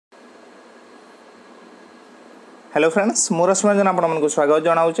Hello friends मोर रंजन आपको स्वागत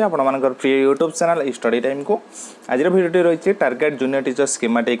जनाऊँ आप प्रिय यूट्यूब चैनल स्टडी टाइम को आज भिडियो रही टार्गेट जूनियर टीचर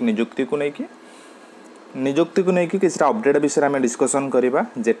स्कीमेटिक नियुक्ति को लेकिन किसी अपडेट विषय में डिस्कसन करवा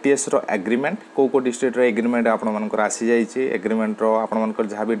जेटीएस एग्रीमेंट को डिस्ट्रिक्ट एग्रीमेंट आपंकर आसी जाइए एग्रीमेंट आपंकर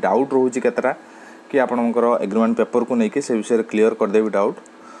जहाँ भी डाउट रोचे केतटा कि आपंकर एग्रीमेंट पेपर को लेकिन से विषय क्लीयर करदेवी डाउट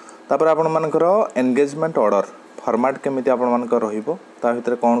तापर आपंकर एंगेजमेंट ऑर्डर फॉर्मेट केमिति आपंकर ता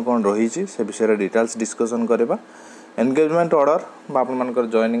भितर कौन कौन रही से विषय डिटेल्स डिस्कसन करवा एंगेजमेंट ऑर्डर आपंकर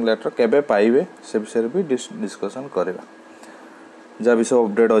जॉइनिंग लेटर केबे पाइबे से विषय भी डिस्कसन करवा जहाँ विषय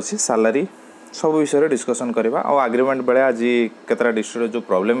अपडेट अच्छी सैलरी सब विषय डिस्कसन करवा और एग्रीमेंट बेले आज केतरा डिस्ट्रिक्ट जो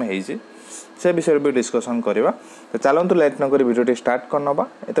प्रॉब्लम है से विषय भी डिस्कसन करवा तो चलतु लेट नक भिडियो स्टार्ट करनवा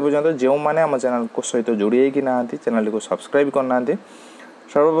एत पर्यंत जो मैंने आम चैनल को सहित जोड़ी होगी ना चैनल को सब्सक्राइब करना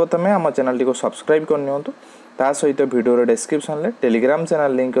सर्वप्रथमें आम चैनल को सब्सक्राइब करनी ता सहित भिडियो डिस्क्रिप्शन में टेलीग्राम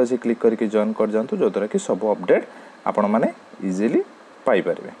चैनल लिंक अच्छी क्लिक करके जॉइन कर जातु जो द्वारा कि सब अपडेट आपण मैंने इजिली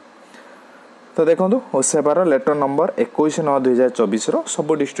पाइपर। तो देखो ओसेबार लेटर नंबर 21/9/2024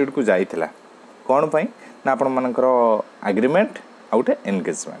 सब डिस्ट्रिक्ट को जाइथिला कौन पाई ना आपण मानकर एग्रीमेंट आउटे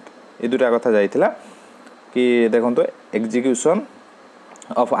एंगेजमेंट ये दुटा कथा जाइथिला कि देखो execution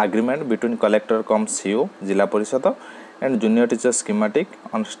of agreement between collector come CO जिला परिषद and junior teacher schematic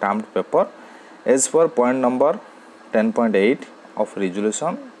on स्टाम्प्ड paper as per point number 10.8 of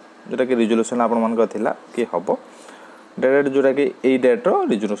resolution जोटा कि रिजोल्यूशन आपण मानकर थिला कि हबो डेट जोटा कि यही डेट्र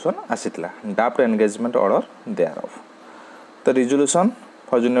रिजोल्यूशन आसीला draft engagement order there of. तो resolution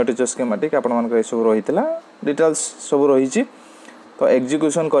for junior teacher schematic आपण मानकर ए सब रही डिटेल्स सब रही। तो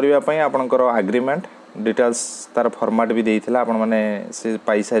एग्जीक्यूशन करने आपंकर एग्रीमेंट डिटेल्स तार फॉर्मेट भी देइथिला आपण माने से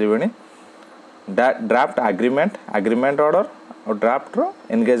पाई सारिबेनी ड्राफ्ट एग्रीमेंट ऑर्डर और ड्राफ्ट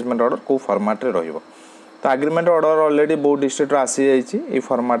एंगेजमेंट ऑर्डर को फॉर्मेट रे रहिबो। तो एग्रीमेंट ऑर्डर ऑलरेडी बहुत डिस्ट्रिक्ट आसी जाइए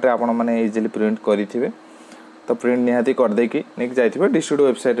फॉर्मेट आपण माने इजिली प्रिंट करिथिबे तो प्रिंट निहाती कर देकी नेक जाइथिबे डिस्ट्रिक्ट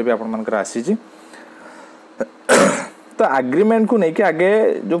वेबसाइट रे भी आपण मानकर आसी छी। तो एग्रीमेंट को लेकिन आगे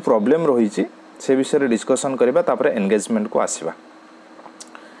जो प्रॉब्लम रही से विषय डिस्कसन करबा तापर एंगेजमेंट को आसीबा।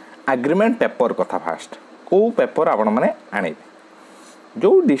 एग्रीमेंट पेपर कथा फास्ट को पेपर आपण माने आनिबे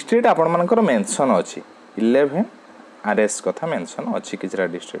जो डिस्ट्रिक्ट आपण मानकर मेंशन अछि 11 आरएस कथा मेंशन अछि किछरा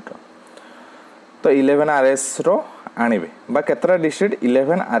डिस्ट्रिक्ट तो 11 आरएस रो आनिबे बा केतरा डिस्ट्रिक्ट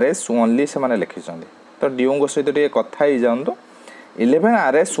 11 आरएस ओनली से माने लिखिछंदी। तो डीओ को सहित टे कथा ही जांतो 11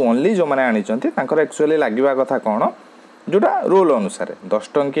 आरएस ओनली जो माने आनिछंती तांकर एक्चुअली लागिबा कथा कोन जोटा रूल अनुसार 10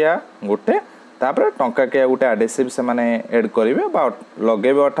 टंकिया गोटे तापर टंका के गोटे एडेसिव से माने ऐड करिवे बा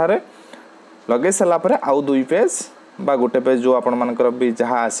लगेबे अठारे लगे सला परे आउ 2 पेज बा गोटे पेज जो आपण मानकर भी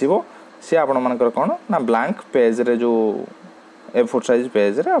जहा आसीबो से आपण मानकर कोन ना ब्लैंक पेज रे जो A4 साइज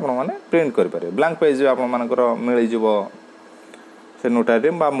पेज रे आपण माने प्रिंट करि पारे ब्लैंक पेज आपण मानकर मिली जिवो से नोटारी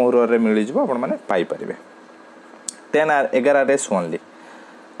बा मोहर रे मिली जिवो आपण माने पाई परिबे 11 आरएस ओनली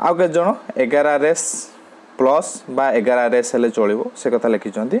आउ के जण 11 आरएस प्लस बा 11 आरएस हेले चलिबो से कथा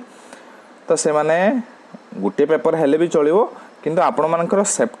लिखिचंती। तो से माने गुटे पेपर हेले भी चलिबो किंतु आपण मानकर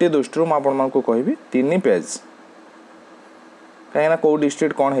सेफ्टी दृष्टि म आपण मानकु कहबी 3 पेज कहीं कौ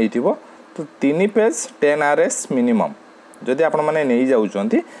डिस्ट्रिक्ट कौन हो तो 3 पेज 10 आरएस मिनिमम जदि आपण माने नहीं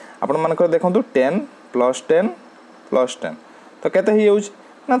जाउचंती आपण मानकर देखो 10 + 10 + 10 तो केते ही जाउछ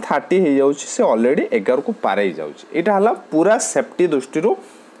ना 30 ही जाउछ से ऑलरेडी 11 को पारे ही जाउछ। एटा हला पूरा सेफ्टी दृष्टि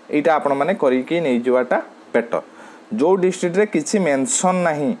एटा आपण माने करी कि नहीं जवाटा बेटर जो डिस्ट्रिक्ट रे किछि मेंशन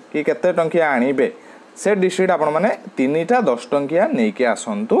नाही कि केते टंकिया आनिबे से डिस्ट्रिक्ट आपण माने 3टा 10 टंकिया नै के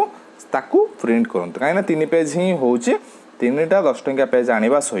आसंतु ताकू प्रिंट करंतु काइना 3 पेज ही होउची 3टा 10 टंकिया पेज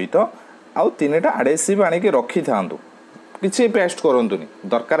आनिबा सहित आउ 3टा एडेसिव आनी के रखी थांतु किछि पेस्ट करंतुनी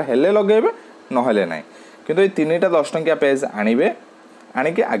दरकार हेले लगेबे न हेले नाही किंतु ए 3टा 10 टंकिया पेज आनिबे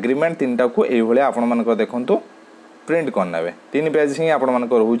आनी के एग्रीमेंट 3टा को एई भले आपण मानकर देखंतु प्रिंट करनाबे 3 पेज ही आपण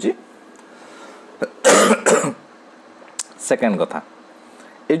मानकर रहूची। सेकंड कथा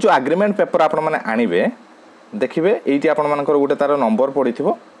ए जो एग्रीमेंट पेपर आपण माने आनिबे देखिबे एइटी आपण मानकर गोटे तार नंबर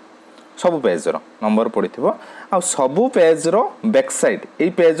पडिथिबो सब पेज रो नंबर पडिथिबो आ सब पेज रो बैक साइड ए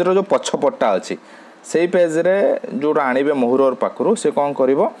पेज रो जो पछपट्टा अछि से पेज रे जो आनिबे मोहर पाखरु से कोन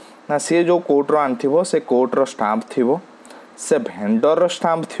करिवो ना से जो कोर्ट रो आनथिबो से कोर्ट रो स्टाम्प थिबो से भेंडर रो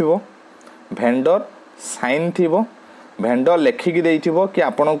स्टाम्प थिबो भेंडर साइन थिबो भेंडर लेखि कि देइथिबो कि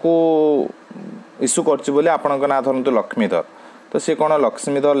आपन को इशू करछि बोले आपन को ना धरंतु लक्ष्मीधर तो से कोन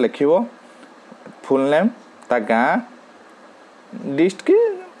लक्ष्मीधर लेखिबो फुल नेम ता गां लिस्ट की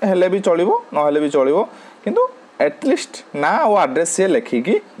हेले भी चलिबो न हेले भी चलिबो किंतु एटलिस्ट ना और एड्रेस से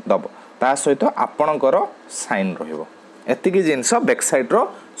लेखिकी दबो ता सहित आपणकर साइन रहिबो एतिकी जिंस बैक साइड रो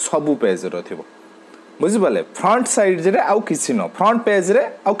सबु पेज रो थिबो बुझि पाले फ्रंट साइड रे आउ किछि न फ्रंट पेज रे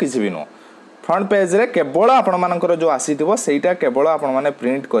आउ किछि भी न फ्रंट पेज रे केवल आपण मानकर जो आसीथिबो सेटा केवल आपण माने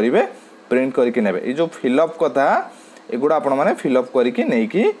प्रिंट करिवे प्रिंट करके नेबे ए जो फिलअप कथा एगुडा आपण माने फिलअप करके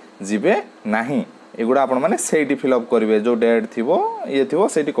नेकी जिबे नाही एगुडा आपण माने सेठी फिलअप करिवे जो डेट थिबो ये थिबो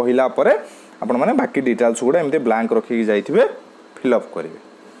सेठी कहिला परे आपण माने बाकी डिटेल्स गुडा एमते ब्लैंक रखी जाइथिबे फिलअप करिवे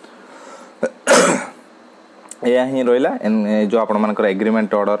या ही रहिला जो आपण मानकर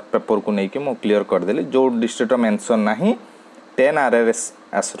एग्रीमेंट ऑर्डर पेपर को नेकी मो क्लियर कर देली जो डिस्ट्रिक्ट मेंशन नाही 10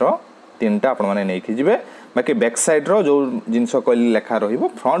 आरआरएस रो तीनटा आपण माने नेकी जिवे बाकी बैक साइड रो जो जिंस कहली लेखा रहिबो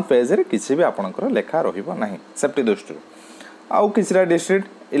फ्रंट पेज रे किछि भी आपनकर लेखा रहिबो नाही सेफ्टी दृष्टि आउ किछरा डिस्ट्रिक्ट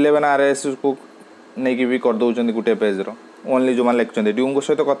 11 आरएस को नेकी भी कर दउचंदी गुटे पेज रो ओनली जो मान लेखचंदी ड्यूंग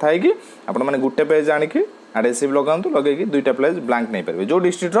सहित कथा है कि आपण माने गुटे पेज आनी कि एडहेसिव लगांतु लगे कि दुईटा पेज ब्लैंक नहीं परबे जो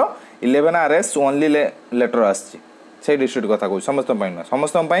डिस्ट्रिक्ट रो 11 आरएस ओनली लेटर आछि से डिस्ट्रिक्ट कथा को समस्त पई न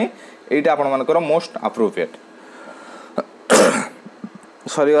समस्त पई एटा आपण मानकर मोस्ट अप्रोप्रिएट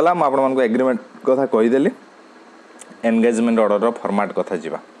सरी गला म आपण मानको एग्रीमेंट कथा कहि देली एंगेजमेंट ऑर्डर रो फॉर्मेट कथा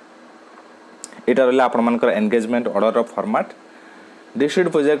जिबा एटा रहला आपण मानकर एंगेजमेंट ऑर्डर रो फॉर्मेट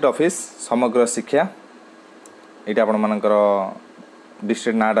डिस्ट्रिक्ट प्रोजेक्ट ऑफिस समग्र शिक्षा एटा आपण मानकर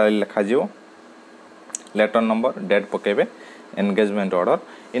डिस्ट्रिक्ट नाडा लिखा जिवो letter number date पकेबे engagement order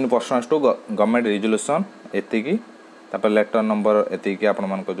in persons to government resolution एतिकी तापर लेटर नंबर एतिकी आपण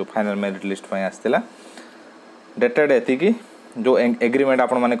मानको जो फाइनल मेरिट लिस्ट पय आस्तिला डेटेड एतिकी जो एग्रीमेंट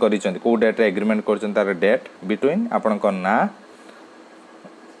आपण माने करिसंती को डेट रे एग्रीमेंट करछन तार डेट बिटवीन आपण को ना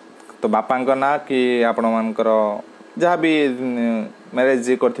तो बापा को ना कि आपण मानकर जहाँ भी मैरिज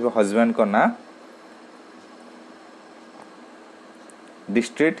जी करथिबे हस्बैंड को ना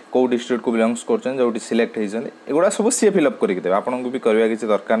डिस्ट्रिक्ट को डिस्ट्रिक्ट को बिलोंग्स करछन जोटी सिलेक्ट हेजन एगुडा सब सी फिलअप करि देबे आपन को भी करबा किछि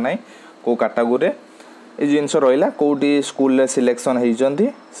दरकार नै को कैटेगरी ए जिंस रहिला कोटी स्कूल ले सिलेक्शन हेजंती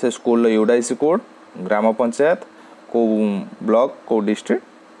से स्कूल यूडाईसी कोड ग्राम पंचायत को ब्लॉक को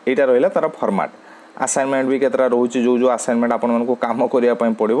डिस्ट्रिक्ट एटा रहिला तार फॉर्मेट असाइनमेंट भी केतरा रहउची जो जो असाइनमेंट आपन मन को काम करिया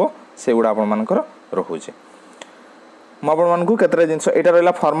पय पड़िबो सेगुडा आपन मानकर रहउची म आपण मानकु केतरा जिंस एटा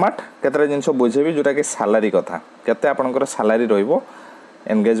रहिला फॉर्मेट केतरा जिंस बुझेबी जोटा के सैलरी कथा केते आपनकर सैलरी रहिबो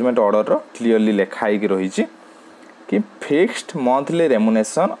एंगेजमेंट ऑर्डर रो क्लियरली लिखाई कि रहिची कि fixed monthly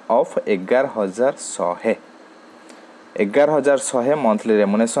remuneration of 11100 11100 monthly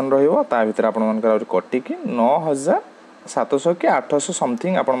remuneration रहिबो ता भीतर आपण मानकर कटि कि 9700 कि 800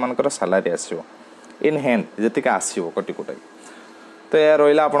 समथिंग आपण मानकर सैलरी आसीबो इन हैंड जति का आसीबो कटि कोटाई तो या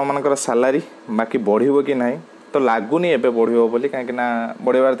रहिला आपण मानकर सैलरी बाकी बढ़िबो कि नाही तो लागुनी एबे बढ़िबो बोली काहे ना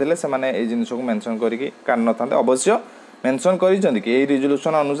बढ़िबार थिले से माने ए जिंस को मेंशन करी कि कान न थांते अवश्य मेंशन करी कि ए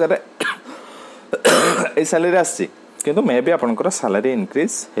रिजोल्यूशन अनुसार ए सैलरी आसी किंतु मे भी आपनकर सैलरी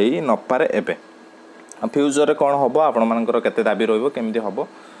इंक्रीज हेई न पारे एबे फ्यूचर रे कोन होबो आपण मानकर केते दाबी रहइबो केमिति होबो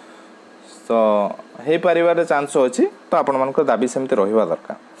तो हे परिवार चांस अछि तो आपण मानकर दाबी सेमते रहिबा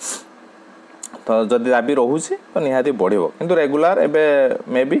दरकार तो जदि दाबी रहउछि तो निहाती बढ़िबो किंतु रेगुलर एबे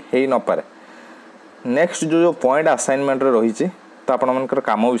मे भी हेई न पारे नेक्स्ट जो पॉइंट असाइनमेंट रे रहिछि तो आपण मानकर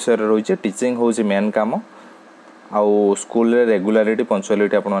काम विषय रे रहिछि टीचिंग होछि मेन काम आउ स्कूल रे रेगुलारिटी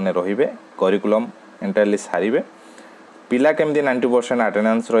पंक्चुअलिटी आपण माने रहिबे करिकुलम एंटायरली सारिबे पिला केमिति 90%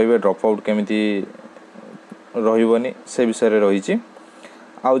 अटेंडेंस रहिबे ड्रॉप आउट केमिति रहिबोनी से विषय रे रहिछि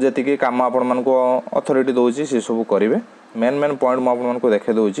आउ जति के काम आपण मान को अथॉरिटी दोछि से सब करिवे मेन पॉइंट म आपण मान को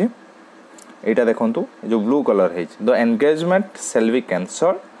देखे दोछि एटा देखंतु जो ब्लू कलर है the engagement shall be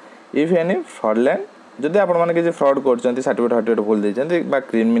cancelled if any fraudulent जदि आपण माने के फ्रॉड करचंती सर्टिफिकेट भूल देचंती बा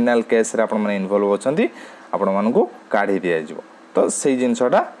क्रिमिनल केस रे आपण माने इन्वॉल्व होचंती आपण मान को काढी दिया जिवो तो सेही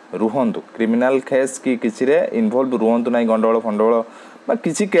जिंसटा रुहंतु क्रिमिनल केस की किछि रे इन्वॉल्व रुहंतु नै गंडोळ फंडोळ बा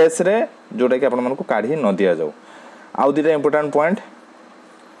किछि केस रे जोटा कि आपण मान को काढी न दिया जाऊ आउ दिटा इंपोर्टेंट पॉइंट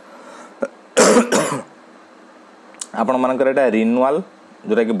आपण मानकर एटा रिन्युअल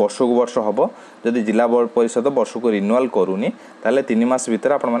जोटा कि वर्ष को वर्ष हबो जदि जिला बोर्ड परिषद वर्ष को रिन्युअल करूनी ताले 3 मास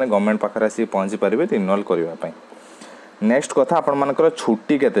भीतर आपण माने गवर्नमेंट पाखरा सी पहुंची परिबे रिन्युअल करबा पई नेक्स्ट कथा आपण मानकर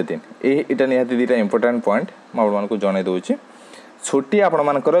छुट्टी केते दिन एटा निहाती दिटा इंपोर्टेंट पॉइंट म आपण मान को जणे दोछि छुट्टी आपण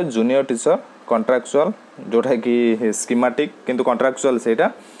मानकर जूनियर टीचर कॉन्ट्रैक्चुअल जोटा कि स्कीमेटिक किंतु कॉन्ट्रैक्चुअल सेटा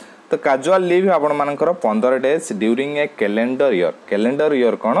तो कैजुअल लीव आपण मानकर 15 days during a calendar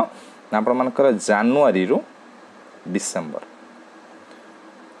year कोन आपण मानकर जनवरी रु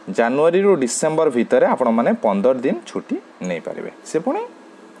डिसेंबर भितर आपण माने 15 दिन छुट्टी नै पारिबे से पुणी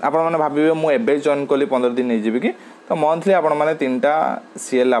आपण माने भाबिबे मु एबे जॉइन कली 15 दिन नै जेबे कि तो मंथली आपण माने 3टा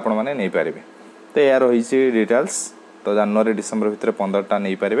सीएल आपण माने नै पारिबे तो या रहिछि डिटेल्स तो जनवरी डिसेंबर भितर 15टा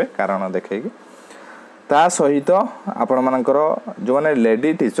नै पारिबे कारण देखैकि ता सहित आपण मानकर जो माने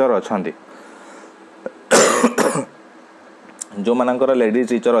लेडी टीचर अछंती जो मानकर लेडी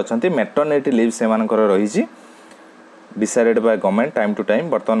टीचर अछंती मैटरनिटी लीव से मानकर रहिछि decided by government time to time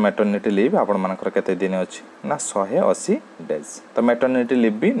बर्तमान मैटरनिटी लीव आपण मानकर केते दिन अछि ना 180 डेज तो मैटरनिटी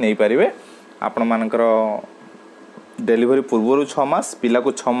लीव भी नहीं पारिबे आपण मानकर डेलीवरी पूर्व 6 मास पिला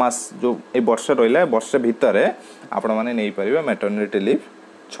को 6 मास जो ए वर्ष रहिला वर्ष भीतर आपण माने नहीं पारिबे मैटरनिटी लीव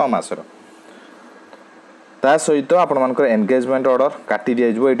 6 मास रो ता सहित आपण मानकर एंगेजमेंट ऑर्डर काटी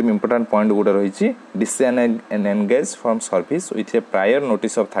दिया जबो एटी इंपोर्टेंट पॉइंट गुडे रहिछि डिसएनगेज from service with A prior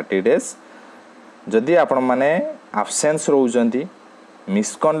notice of 30 days जदि आपण माने एब्सेंस रहउजंती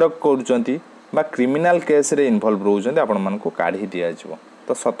मिसकंडक्ट करूजंती बा क्रिमिनल केस रे इन्वॉल्व रहउजंती आपण मानको काढी दिया जबो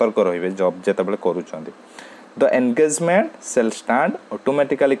तो सतर्क रहिबे job जेतबेले करूजंती the engagement cell stand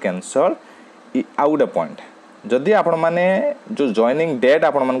automatically cancel out a point जदि आपण माने जो जॉइनिंग डेट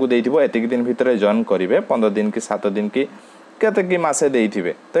आपण मानको देइथिबो एतिक दिन भितर जॉइन करिवे 15 दिन की 7 दिन की केते की मासे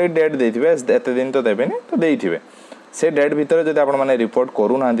देइथिबे तो ए डेट देइथिबे एते दिन तो देबेनी तो देइथिबे से डेट भितर जदि आपण माने रिपोर्ट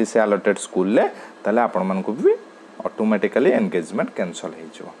करू नांदी से अलॉटेड स्कूल ले ताले आपण मानको भी ऑटोमेटिकली एंगेजमेंट कैंसल हे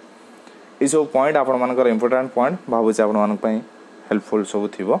जो ई सब पॉइंट आपण मानकर इंपोर्टेंट पॉइंट भाबु छ आपण मानक पई हेल्पफुल सब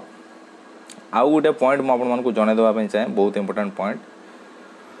थिबो आउ गोटे पॉइंट मु आपण मानको जणे देबा पई चाहे बहुत इंपोर्टेंट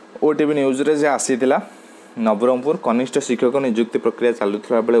पॉइंट ओटीवी न्यूज रे जे आसीतिला नवरंगपुर कनिष्ठ शिक्षक नियुक्ति प्रक्रिया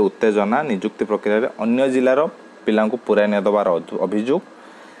चालुथिबा बेले उत्तेजना नियुक्ति प्रक्रिया रे अन्य जिल्लार पिलांको पुराय न दबार अभियोग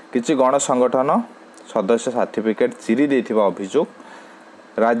किछि गण संगठन सदस्य सर्टिफिकेट चिरी देथिबा अभियोग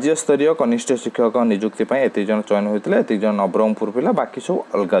राज्य स्तरीय कनिष्ठ शिक्षक नियुक्ति पई एति जन चयन होइतिले एति जन नवरंगपुर पिला बाकी सब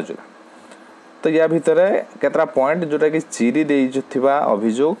अलगा जिला तो या भितरे केतरा पॉइंट जोटा कि चिरी देथिबा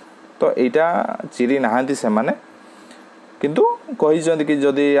अभियोग तो एटा चिरी नाहांती से माने किंतु कही कि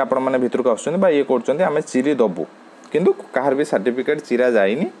जदि आपण माने भितर को आछन बा ये करछन आमे चिरी दबु किंतु कहार भी सर्टिफिकेट चिरा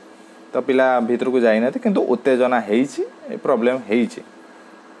जाइनी तो पिला भितर को जाइना किंतु उत्तेजना हेइछि ए प्रॉब्लम हेइछि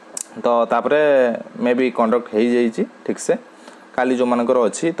तो तापरे मे बी कंडक्ट हेइ जाइछि ठीक से काली जो मानकर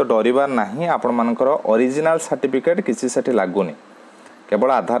अछि तो डरिबार नाही आपण मानकर ओरिजिनल सर्टिफिकेट किछि सेठी लागुनी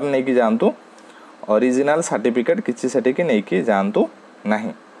केवल आधार नै कि जानतु ओरिजिनल सर्टिफिकेट किछि सेठी कि नै कि जानतु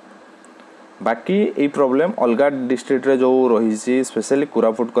नाही बाकी ए प्रॉब्लम अलगा डिस्ट्रिक्ट रे जो रही स्पेशली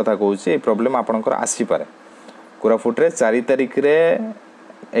कोरापुट कथा कहूँ प्रॉब्लम आपणकर आसी पारे कोरापुट रे 4 तारिख रे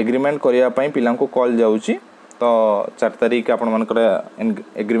एग्रीमेंट करिया पई पिला को कॉल जाउची तो 4 तारिख आपण मानकर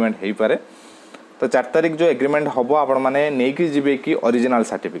एग्रीमेंट हेई पारे तो 4 तारिख जो एग्रीमेंट हबो आपण माने नै कि जिवे कि ओरिजिनल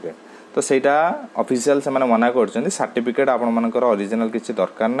सर्टिफिकेट तो सेटा ऑफिशियल से माने मना करछन सर्टिफिकेट आपण मानकर ओरिजिनल किछि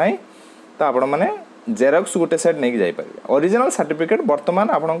दरकार नै तो आपण माने जेरॉक्स गोटे साइड नहीं जाई पारे ओरिजिनल सर्टिफिकेट वर्तमान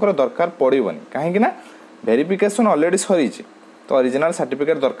आपनकर दरकार पड़िबनी काहे कि ना वेरिफिकेशन ऑलरेडी सरी छि तो ओरिजिनल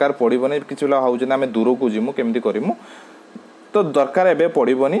सर्टिफिकेट दरकार पड़िबनी किछ ला हाउ जे हम दूर को जिमु केमती करिमु तो दरकार एबे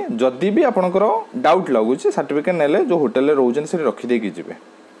पड़िबनी जदी भी आपनकर डाउट लागु छि सर्टिफिकेट नेले जो होटल रे रहउजन से रखि दे कि जिवे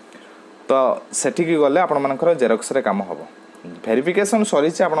तो सेठी की गले आपण मानकर जेरॉक्स रे काम हबो वेरिफिकेशन सरी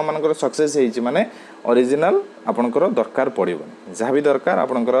छि आपण मानकर सक्सेस हेइ छि माने ओरिजिनल आपनकर दरकार पड़िबनी जहाँ भी दरकार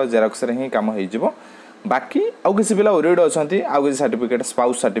आपनकर जेरॉक्स रे ही काम हेइ जिवो बाकी आउ किसी पिला ओरिड अछंती आउ किसी certificate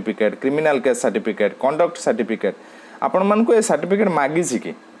spouse certificate criminal case certificate conduct certificate आपण मन को ए सर्टिफिकेट मागी छि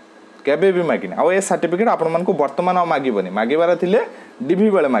कि केबे भी मागिनी आउ ए सर्टिफिकेट आपण मन को वर्तमान आ मागिबनी मागिबार थिले डीवी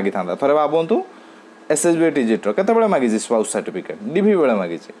बेले मागी थांदा थरे बाबंतु एसएसबी टीजीटी रो केते बेले मागी छि स्पाउस सर्टिफिकेट डीवी बेले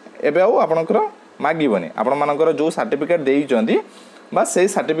मागी छि एबे आउ आपनकर मागिबनी आपण मानकर जो सर्टिफिकेट देई चंदी बा से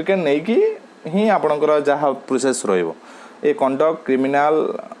सर्टिफिकेट नै कि ही आपनकर जहा प्रोसेस रहइबो ए कंडक्ट क्रिमिनल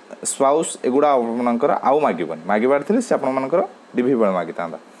स्पाउस एगुड़ा आपनकर आउ मागिबनी मागिबार थिले से आपण मानकर डीवी बेले मागी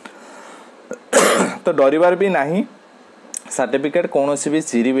थांदा तो डरिबार भी नाही सर्टिफिकेट कोनोसी भी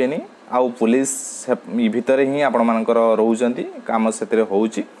चिरिबेनी आउ पुलिस भीतर ही आपण मानकर रहउचंती काम सेतरे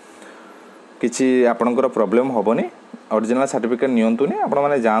होउची किछि आपनकर प्रॉब्लम होबनी ओरिजिनल सर्टिफिकेट नियंतुनी आपण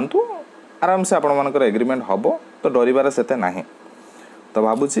माने जानतु आराम से आपण मानकर एग्रीमेंट हबो तो डरिबार सेते नाही तो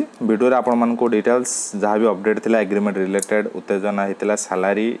भाबुची वीडियो रे आपण मानको डिटेल्स जहाँ भी अपडेट थिला एग्रीमेंट रिलेटेड उत्तेजना हितला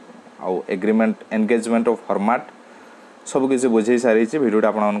सैलरी आउ एग्रीमेंट एंगेजमेंट ऑफ फॉर्मेट सब किसी बुझे सारी वीडियो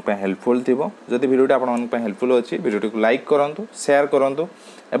आपण मानक पे हेल्पफुल थिबो जदि वीडियो आपण मानक पे हेल्पफुल अछि वीडियो को लाइक करंतु शेयर करंतु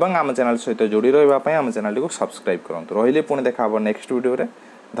एवं आम चैनल सहित जोड़ी रहबा पई आम चैनल को सब्सक्राइब करंतु रहिले पुणी देखा नेक्स्ट वीडियो रे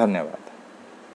धन्यवाद।